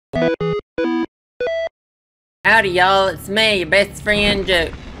Howdy, y'all. It's me, your best friend, Joe.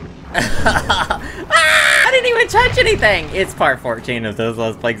 I didn't even touch anything. It's part 14 of those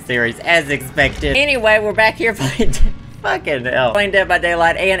Let's Play series, as expected. Anyway, we're back here playing... Fucking hell. Playing Dead by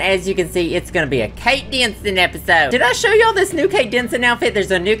Daylight, and as you can see, it's gonna be a Kate Denson episode. Did I show y'all this new Kate Denson outfit? There's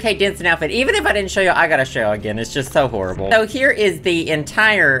a new Kate Denson outfit. Even if I didn't show y'all, I gotta show y'all again. It's just so horrible. So here is the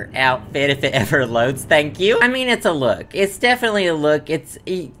entire outfit, if it ever loads. Thank you. I mean, it's a look. It's definitely a look. It's,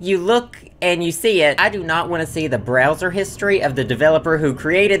 you look and you see it. I do not want to see the browser history of the developer who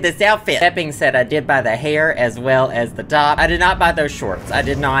created this outfit. That being said, I did buy the hair as well as the top. I did not buy those shorts. I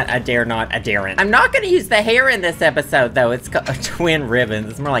did not. I dare not. I daren't. I'm not going to use the hair in this episode, though. It's called twin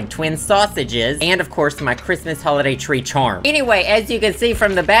ribbons. It's more like twin sausages. And, of course, my Christmas holiday tree charm. Anyway, as you can see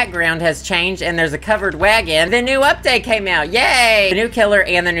from the background has changed, and there's a covered wagon. The new update came out. Yay! The new Killer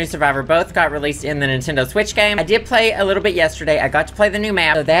and the new Survivor both got released in the Nintendo Switch game. I did play a little bit yesterday. I got to play the new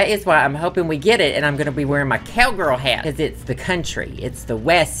map. So that is why I'm hoping we get it, and I'm gonna be wearing my cowgirl hat because it's the country. It's the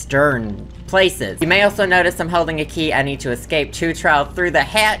western places. You may also notice I'm holding a key. I need to escape to trial through the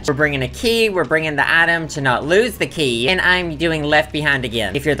hatch. We're bringing a key. We're bringing the item to not lose the key, and I'm doing left behind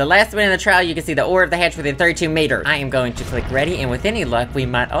again. If you're the last one in the trial, you can see the ore of the hatch within 32 meters. I am going to click ready, and with any luck, we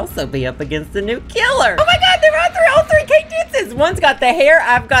might also be up against the new killer. Oh my god, they're all three Kate Densons. One's got the hair,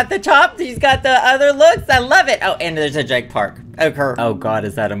 I've got the top, he's got the other looks. I love it. Oh, and there's a Jake Park. Oh god,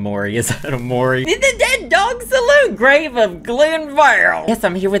 is that a Maury? Is that a Maury? The dead Dawg Saloon, grave of Glenvale. Yes,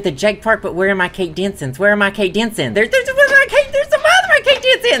 I'm here with the Jake Park, but where are my Kate Densons? Where are my Kate Densons? There's some other Kate Densons.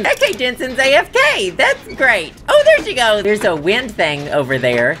 That Kate Denson's AFK. That's great. Oh, there she goes. There's a wind thing over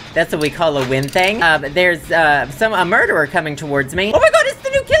there. That's what we call a wind thing. There's a murderer coming towards me. Oh my god, it's the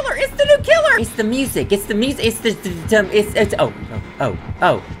new killer. It's the new killer. It's the music. It's the music. It's the oh.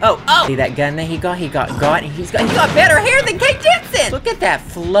 See that gun that he got? He got and he's got better hair than Kate Denson. Look at that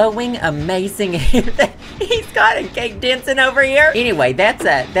flowing, amazing hair that he's got in Kate Denson over here. Anyway, that's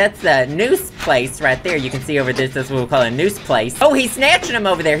a noose place right there. You can see over this. That's what we'll call a noose place. Oh, he's snatching him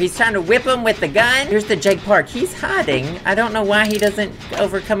over there. He's trying to whip him with the gun. Here's the Jake Park. He's hiding. I don't know why he doesn't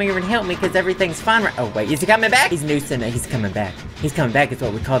come here and help me because everything's fine. Oh wait, is he coming back? He's noosing it. He's coming back. He's coming back. Is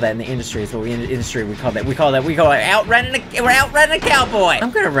what we call that in the industry. It's what we in the industry we call that. We call it outrunning a cowboy.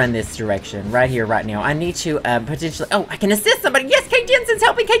 I'm gonna run this direction right here, right now. I need to potentially. Oh, I can assist somebody. Yes, Kate Denson's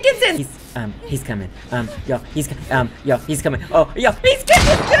helping. Kate Denson. He's coming. He's coming. Oh, he's coming. Whoa.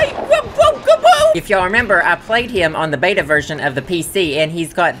 If y'all remember, I played him on the beta version of the PC, and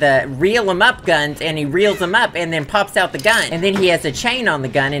he's got the reel 'em up guns, and he reels them up and then pops out the gun, and then he has a chain on the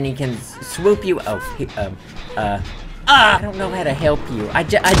gun, and he can swoop you. I don't know how to help you. I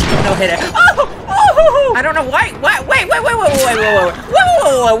don't know how to. I don't know why. Wait.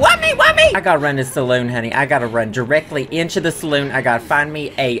 Whoa. What me? I gotta run this saloon, honey. I gotta run directly into the saloon. I gotta find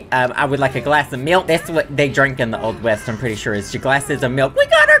me I would like a glass of milk. That's what they drink in the Old West, I'm pretty sure, is glasses of milk. We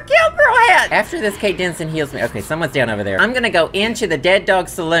got our cowgirl hat! After this, Kate Denson heals me. Okay, someone's down over there. I'm gonna go into the Dead Dawg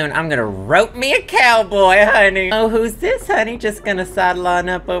Saloon. I'm gonna rope me a cowboy, honey. Oh, who's this, honey? Just gonna sidle on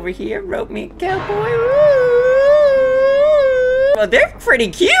up over here. Rope me a cowboy. Woo! Well, they're pretty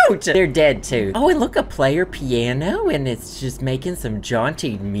cute. They're dead too. Oh, and look, a player piano, and it's just making some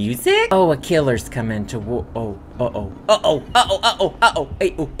jaunty music. Oh, a killer's coming to. Oh. Oh,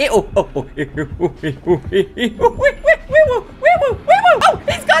 he's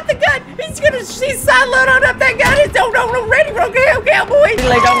got the gun. She's sideload on up that gun. He's ready for a cowboy.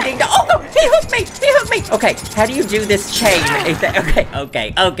 Oh, he hooked me. Okay, how do you do this chain?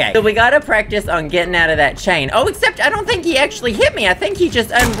 Okay. So we gotta practice on getting out of that chain. Oh, except I don't think he actually hit me. I think he just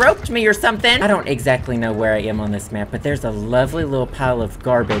unroped me or something. I don't exactly know where I am on this map, but there's a lovely little pile of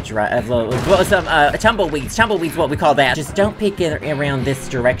garbage, right? Some tumbleweeds. Tumbleweeds, what we call that. Just don't peek around this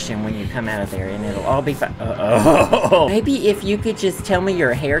direction when you come out of there, and it'll all be fine. Maybe if you could just tell me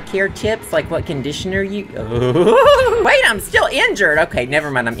your hair care tips, like what conditioner you. Wait, I'm still injured. Okay, never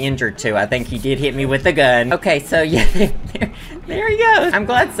mind. I'm injured too. I think he did hit me with the gun. Okay, so yeah, there he goes. I'm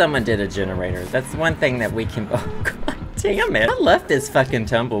glad someone did a generator. That's one thing that we can. Oh god. Damn it. I love this fucking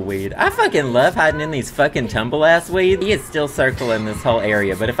tumbleweed. I fucking love hiding in these fucking tumble-ass weeds. He is still circling this whole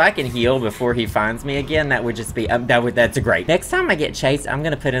area, but if I can heal before he finds me again, that would just be, that's great. Next time I get chased, I'm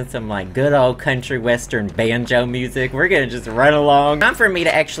gonna put in some, like, good old country western banjo music. We're gonna just run along. Time for me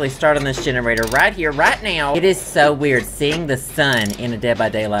to actually start on this generator right here, right now. It is so weird seeing the sun in a Dead by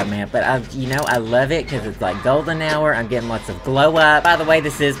Daylight map, but I love it because it's like golden hour. I'm getting lots of glow up. By the way,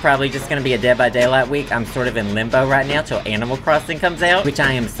 this is probably just gonna be a Dead by Daylight week. I'm sort of in limbo right now. until Animal Crossing comes out, which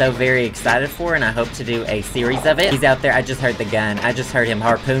I am so very excited for, and I hope to do a series of it. He's out there. I just heard the gun. I just heard him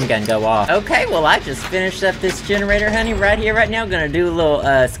harpoon gun go off. Okay, well, I just finished up this generator, honey, right here, right now. Gonna do a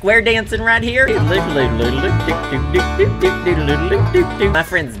little square dancing right here. My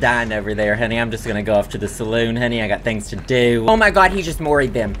friend's dying over there, honey. I'm just gonna go off to the saloon, honey. I got things to do. Oh my God, he just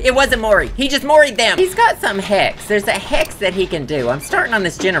moried them. It wasn't mori. He just moried them. He's got some hex. There's a hex that he can do. I'm starting on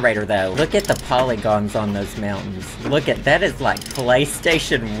this generator, though. Look at the polygons on those mountains. Look at that. Is like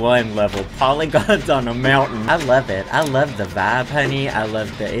PlayStation 1 level polygons on a mountain. I love it. I love the vibe, honey. I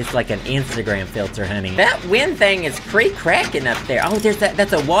love the, it's like an Instagram filter, honey. That wind thing is cracking up there. Oh, there's that,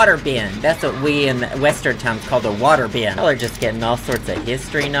 that's a water bin. That's what we in Western times call the water bin. Y'all are just getting all sorts of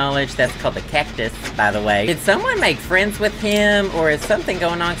history knowledge. That's called the cactus, by the way. Did someone make friends with him, or is something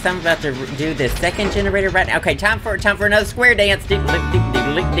going on? Because I'm about to do this second generator right now. Okay, time for another square dance.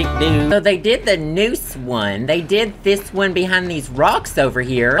 So they did the noose one. They did this one behind these rocks over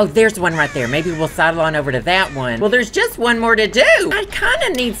here. Oh, there's one right there. Maybe we'll sidle on over to that one. Well, there's just one more to do. I kind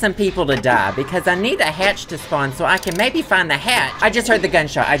of need some people to die because I need a hatch to spawn so I can maybe find the hatch. I just heard the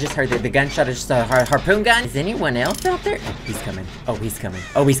gunshot. I just heard the gunshot is just a harpoon gun. Is anyone else out there? Oh, he's coming. Oh, he's coming.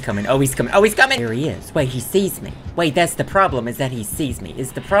 Oh, he's coming. Oh, he's coming. Oh, he's coming. There he is. Wait, he sees me. Wait, that's the problem, is that he sees me.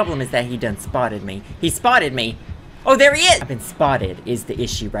 The problem is that he done spotted me. He spotted me. Oh, there he is! I've been spotted is the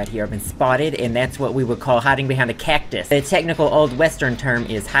issue right here. I've been spotted, and that's what we would call hiding behind a cactus. The technical old Western term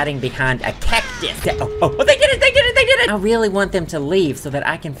is hiding behind a cactus. Oh, they did it, they did it, they did it! I really want them to leave so that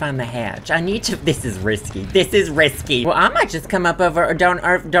I can find the hatch. I need to, this is risky. This is risky. Well, I might just come up over, or don't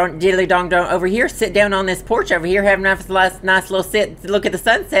diddly dong don't over here, sit down on this porch over here, have a nice little sit, look at the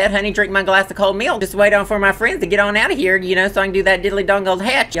sunset, honey, drink my glass of cold milk. Just wait on for my friends to get on out of here, you know, so I can do that diddly dong old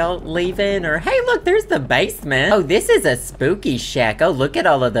hatch. Y'all leaving, or, hey, look, there's the basement. Oh, this is a spooky shack. Oh, look at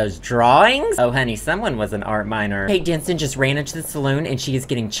all of those drawings. Oh, honey, someone was an art minor. Kate Denson just ran into the saloon and she is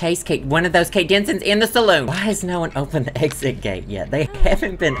getting chased. One of those Kate Densons in the saloon. Why has no one opened the exit gate yet? They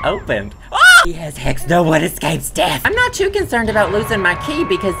haven't been opened. Oh! He has hex. No one escapes death. I'm not too concerned about losing my key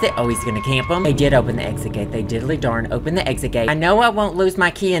because oh, he's gonna camp them. They did open the exit gate. They diddly darn opened the exit gate. I know I won't lose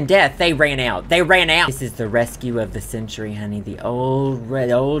my key in death. They ran out. They ran out. This is the rescue of the century, honey. The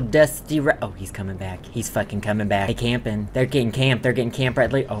old dusty oh, he's coming back. He's fucking coming back. They camping. They're getting camped. They're getting camped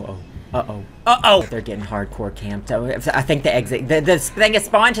right. Uh-oh. They're getting hardcore camped. Oh, I think the exit, the thing is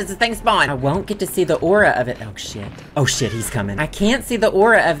spawned. Has the thing spawned? I won't get to see the aura of it. Oh, shit. Oh, shit, he's coming. I can't see the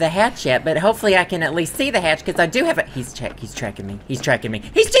aura of the hatch yet, but hopefully I can at least see the hatch, because I do have it. He's tracking me. He's tracking me.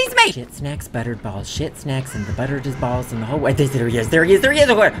 He's teased me! Shit snacks, buttered balls. Shit snacks, and the buttered balls, and the whole way. There he is. There he is. There he is.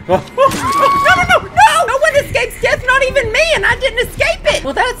 No! No one escapes death, not even me, and I didn't escape it!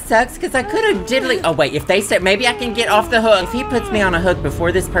 Well, that sucks, because I could have diddly... Oh, wait, if they said... Maybe I can get off the hook. If he puts me on a hook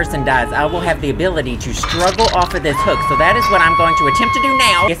before this person dies, I will have the ability to struggle off of this hook. So that is what I'm going to attempt to do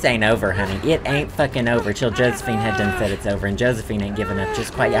now. This ain't over, honey. It ain't fucking over till Josephine had done said it's over, and Josephine ain't giving up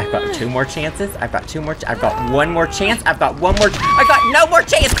just quite yet. I've got 2 more chances. I've got 2 more... I've got 1 more chance. I've got 1 more... I got no more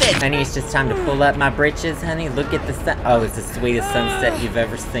chances! Honey, it's just time to pull up my britches, honey. Look at the sun... Oh, it's the sweetest sunset you've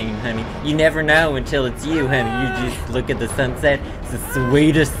ever seen, honey. You never know until it's you, honey. You just look at the sunset. It's the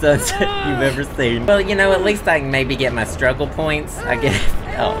sweetest sunset you've ever seen. Well, you know, at least I can maybe get my struggle points. I get...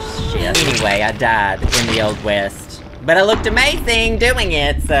 Oh, shit. Anyway, I died in the Old West. But I looked amazing doing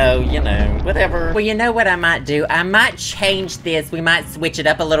it, so, you know, whatever. Well, you know what I might do? I might change this. We might switch it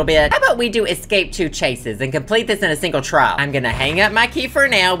up a little bit. How about we do escape 2 chases and complete this in a single trial? I'm gonna hang up my key for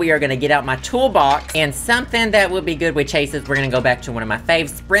now. We are gonna get out my toolbox, and something that would be good with chases, we're gonna go back to one of my faves,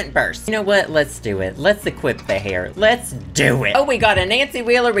 sprint bursts. You know what? Let's do it. Let's equip the hair. Let's do it. Oh, we got a Nancy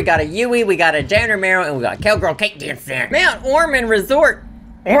Wheeler, we got a Yui, we got a Donor Merrill, and we got Cowgirl Kate Denson. Mount Ormond Resort.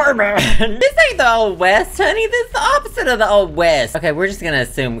 Ormond. This ain't the Old West, honey. This is the opposite of the Old West. Okay, we're just gonna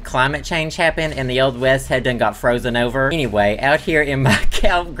assume climate change happened and the Old West had done got frozen over. Anyway, out here in my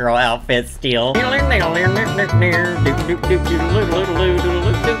cowgirl outfit still. I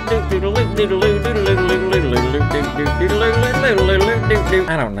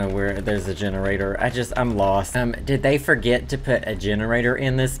don't know where there's a generator. I'm lost. Did they forget to put a generator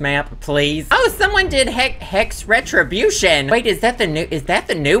in this map, please? Oh, someone did Hex Retribution. Wait, is that the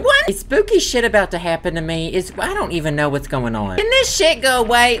new one? Is spooky shit about to happen to me? I don't even know what's going on. Can this shit go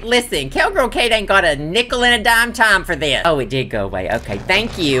away? Listen, Cowgirl Kate ain't got a nickel and a dime time for this. Oh, it did go away. Okay,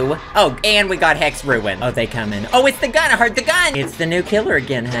 thank you. Oh, and we got Hex Ruin. Oh, they coming. Oh, it's the gun. I heard the gun. It's the new killer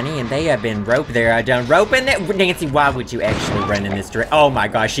again, honey, and they have been roped there. I done roping it. Nancy, why would you actually run in this direction? Oh my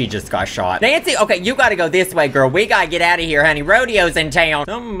gosh, she just got shot. Nancy, okay, you gotta go this way, girl. We gotta get out of here, honey. Rodeo's in town.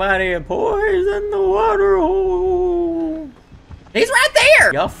 Somebody poison the water hole. He's right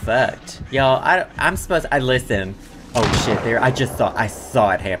there! Y'all fucked. Y'all, I'm supposed... listen. Oh shit, there, I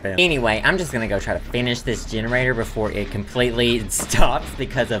saw it happen. Anyway, I'm just gonna go try to finish this generator before it completely stops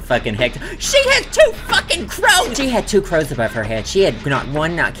because of fucking heck. She has 2 fucking crows! She had 2 crows above her head. She had not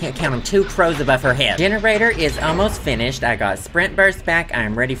one, not, can't count them, 2 crows above her head. Generator is almost finished. I got sprint burst back. I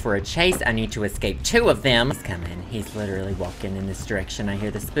am ready for a chase. I need to escape 2 of them. He's coming. He's literally walking in this direction. I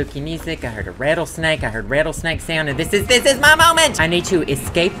hear the spooky music. I heard a rattlesnake. I heard rattlesnake sound, and this is my moment! I need to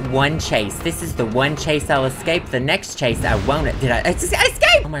escape 1 chase. This is the 1 chase I'll escape. The next chase I won't. Did I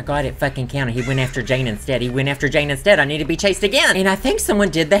escape? Oh my god, it fucking counted. He went after Jane instead. He went after Jane instead. I need to be chased again. And I think someone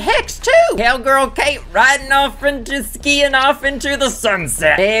did the hex too. Cowgirl Kate riding off into, skiing off into the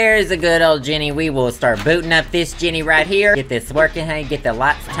sunset. There's a good old Jenny. We will start booting up this Jenny right here. Get this working, honey. Get the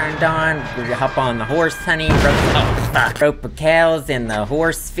lights turned on. We'll hop on the horse, honey. Rope of cows in the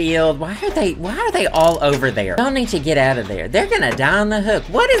horse field. Why are they all over there? Y'all need to get out of there. They're gonna die on the hook.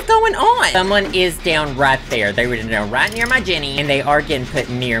 What is going on? Someone is down right there. They were down right near my Jenny, and they are getting put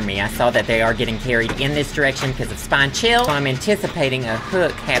near me. I saw that they are getting carried in this direction because of spine chill. So I'm anticipating a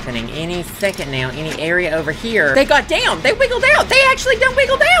hook happening any second now, any area over here. They got down. They wiggled out. They actually done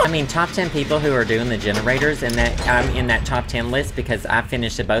wiggled out. I mean, top 10 people who are doing the generators, and that I'm in that top 10 list because I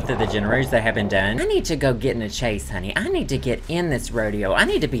finished both of the generators that have been done. I need to go get in a chase, honey. I need to get in this rodeo. I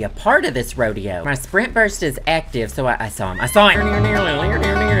need to be a part of this rodeo. My sprint burst is active, so I saw him. I saw him.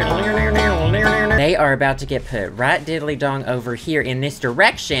 They are about to get put right diddly dong over here in this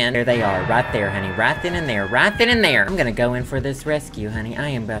direction. There they are, right there, honey. Right then and there, right then and there. I'm gonna go in for this rescue, honey. I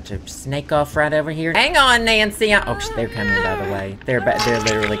am about to snake off right over here. Hang on, Nancy. Oh, they're coming, by the way. They're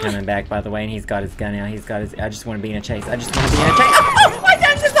literally coming back, by the way, and he's got his gun out. He's got his, I just want to be in a chase. I just want to be in a chase. Oh,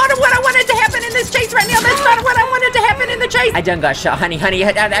 that's not what I wanted to happen in this chase right now. That's not what I wanted to happen in the chase. I done got shot, honey.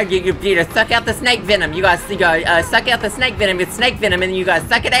 You suck out the snake venom. You guys suck out the snake venom with snake venom, and you guys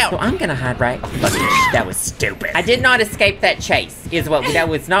suck it out. So I'm gonna hide right. That was stupid. I did not escape that chase. That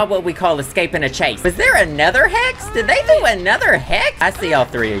was not what we call escaping a chase. Was there another hex? Did they do another hex? I see all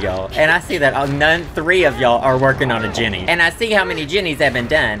 3 of y'all, and I see that 3 of y'all are working on a Jenny. And I see how many Jennies have been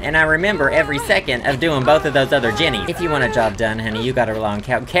done, and I remember every second of doing both of those other Jennies. If you want a job done, honey, you gotta rely on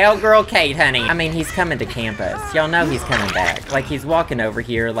Cowgirl Kate, honey. I mean, he's coming to campus. Y'all know he's coming back. Like, he's walking over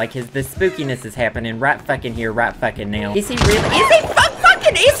here, like the spookiness is happening right fucking here, right fucking now. Is he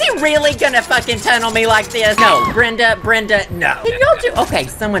really gonna fucking tunnel me like this? No, Brenda, no. Can y'all do, okay,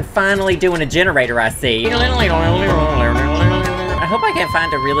 someone finally doing a generator, I see. I hope I can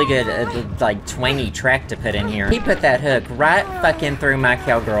find a really good, like, twangy track to put in here. He put that hook right fucking through my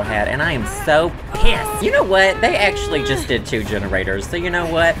cowgirl hat, and I am so pissed. You know what? They actually just did 2 generators, so you know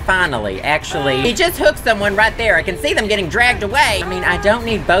what? Finally, actually, he just hooked someone right there. I can see them getting dragged away. I mean, I don't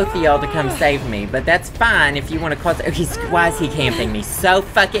need both of y'all to come save me, but that's fine if you want to cause. Why is he camping me so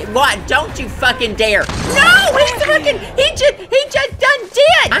fucking? What? Don't you fucking dare! No! He's fucking. He just done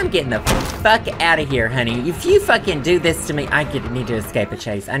did. I'm getting the fuck out of here, honey. If you fucking do this to me, I need to escape a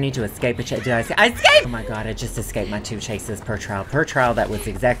chase. I need to escape a chase. Did I escape? Oh my god, I just escaped my 2 chases per trial. Per trial, that was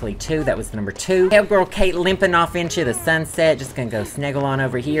exactly 2. That was number 2. Cowgirl Kate limping off into the sunset. Just gonna go snuggle on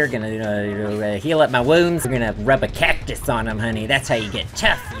over here. Gonna heal up my wounds. We're gonna rub a cactus on them, honey. That's how you get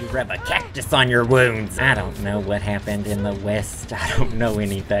tough. You rub a cactus on your wounds. I don't know what happened in the West. I don't know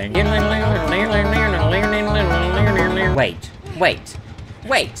anything.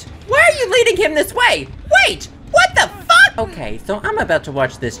 Wait. Why are you leading him this way? Wait! What the fuck? Okay, so I'm about to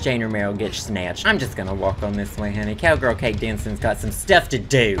watch this Jane Romero get snatched. I'm just gonna walk on this way, honey. Cowgirl Kate Denson's got some stuff to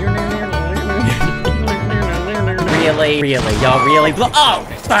do. Really? Y'all really? Oh,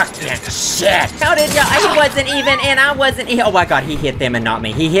 fucking shit! How did y'all? He wasn't even, and I wasn't. Oh my god, he hit them and not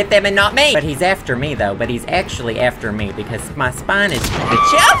me. He hit them and not me. But he's after me though. But he's actually after me because my spine is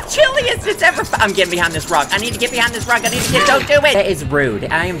the chilliest it's ever. I'm getting behind this rock. I need to get behind this rock. I need to get. Don't do it. That is rude.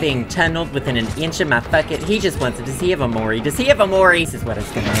 I am being tunneled within an inch of my fucking. He just wants it. Does he have a Mori? Does he have a Mori? This is what is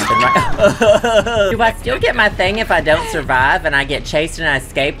gonna happen, right? Do I still get my thing if I don't survive and I get chased and I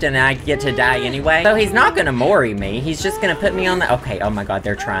escaped and I get to die anyway? So he's not gonna Mori me. He's just gonna put me on the. Okay. Oh my god,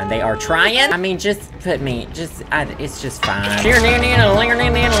 they're trying. They are trying. I mean, just put me. It's just fine.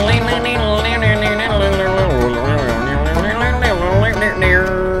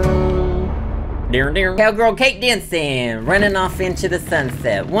 Cowgirl Kate Denson running off into the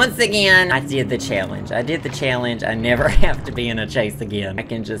sunset. Once again, I did the challenge. I never have to be in a chase again. I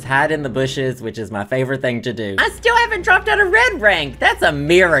can just hide in the bushes, which is my favorite thing to do. I still haven't dropped out of red rank. That's a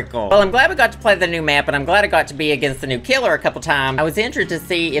miracle. Well, I'm glad we got to play the new map, and I'm glad I got to be against the new killer a couple times. I was interested to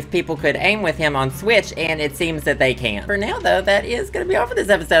see if people could aim with him on Switch, and it seems that they can. For now, though, that is gonna be all for this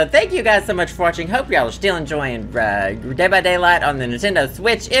episode. Thank you guys so much for watching. Hope y'all are still enjoying Dead by Daylight on the Nintendo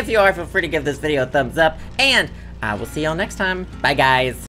Switch. If you are, feel free to give this video a thumbs up, and I will see y'all next time. Bye, guys.